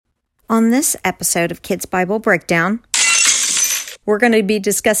On this episode of Kids Bible Breakdown, we're going to be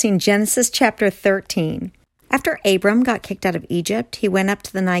discussing Genesis chapter 13. After Abram got kicked out of Egypt, he went up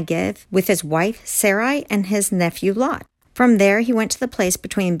to the Negev with his wife Sarai and his nephew Lot. From there, he went to the place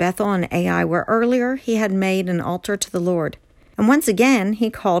between Bethel and Ai where earlier he had made an altar to the Lord. And once again, he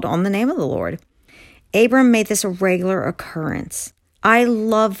called on the name of the Lord. Abram made this a regular occurrence. I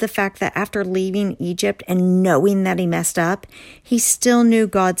love the fact that after leaving Egypt and knowing that he messed up, he still knew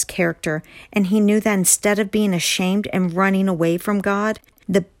God's character, and he knew that instead of being ashamed and running away from God,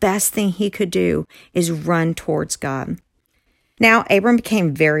 the best thing he could do is run towards God. Now, Abram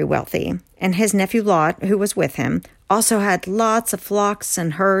became very wealthy, and his nephew Lot, who was with him, also had lots of flocks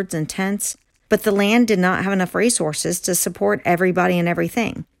and herds and tents, but the land did not have enough resources to support everybody and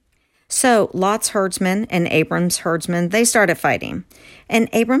everything. So Lot's herdsmen and Abram's herdsmen, they started fighting. And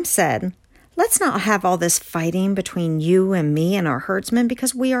Abram said, "Let's not have all this fighting between you and me and our herdsmen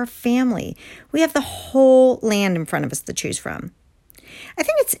because we are family. We have the whole land in front of us to choose from." I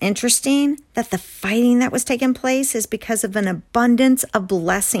think it's interesting that the fighting that was taking place is because of an abundance of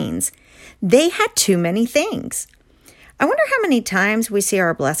blessings. They had too many things. I wonder how many times we see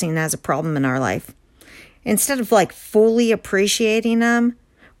our blessing as a problem in our life. Instead of fully appreciating them,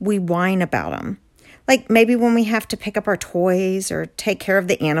 we whine about them. Like maybe when we have to pick up our toys or take care of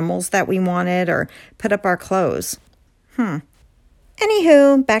the animals that we wanted or put up our clothes.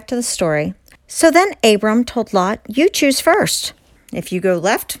 Anywho, back to the story. So then Abram told Lot, "You choose first. If you go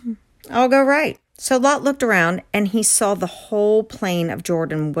left, I'll go right." So Lot looked around and he saw the whole plain of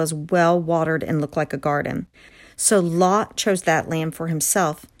Jordan was well watered and looked like a garden. So Lot chose that land for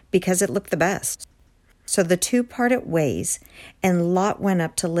himself because it looked the best. So the two parted ways, and Lot went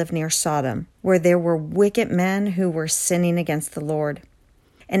up to live near Sodom, where there were wicked men who were sinning against the Lord.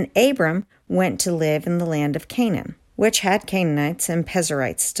 And Abram went to live in the land of Canaan, which had Canaanites and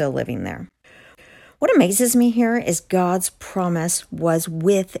Perizzites still living there. What amazes me here is God's promise was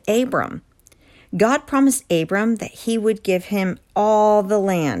with Abram. God promised Abram that he would give him all the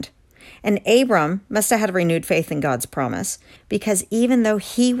land. And Abram must have had a renewed faith in God's promise, because even though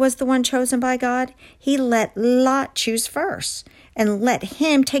he was the one chosen by God, he let Lot choose first and let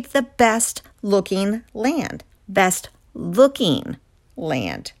him take the best looking land. Best looking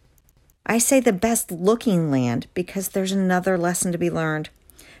land. I say the best looking land because there's another lesson to be learned.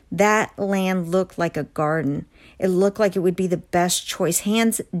 That land looked like a garden. It looked like it would be the best choice,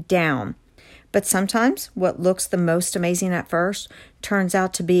 hands down. But sometimes what looks the most amazing at first turns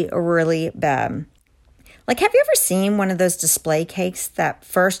out to be really bad. Have you ever seen one of those display cakes that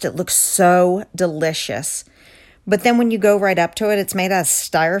first it looks so delicious, but then when you go right up to it, it's made out of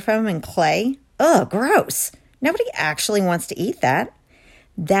styrofoam and clay? Ugh, gross. Nobody actually wants to eat that.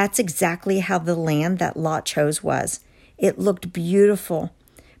 That's exactly how the land that Lot chose was. It looked beautiful,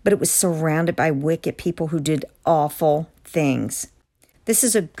 but it was surrounded by wicked people who did awful things. This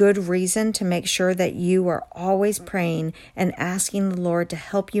is a good reason to make sure that you are always praying and asking the Lord to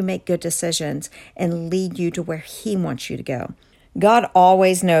help you make good decisions and lead you to where He wants you to go. God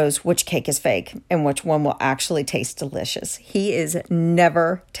always knows which cake is fake and which one will actually taste delicious. He is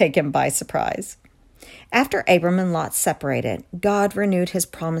never taken by surprise. After Abram and Lot separated, God renewed His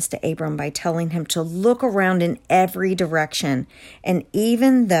promise to Abram by telling him to look around in every direction. And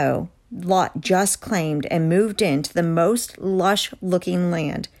even though Lot just claimed and moved into the most lush-looking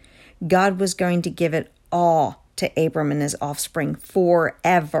land, God was going to give it all to Abram and his offspring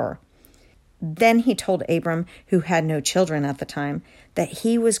forever. Then he told Abram, who had no children at the time, that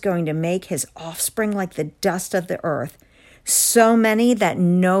he was going to make his offspring like the dust of the earth, so many that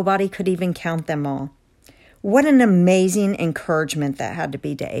nobody could even count them all. What an amazing encouragement that had to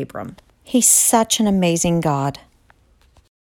be to Abram. He's such an amazing God.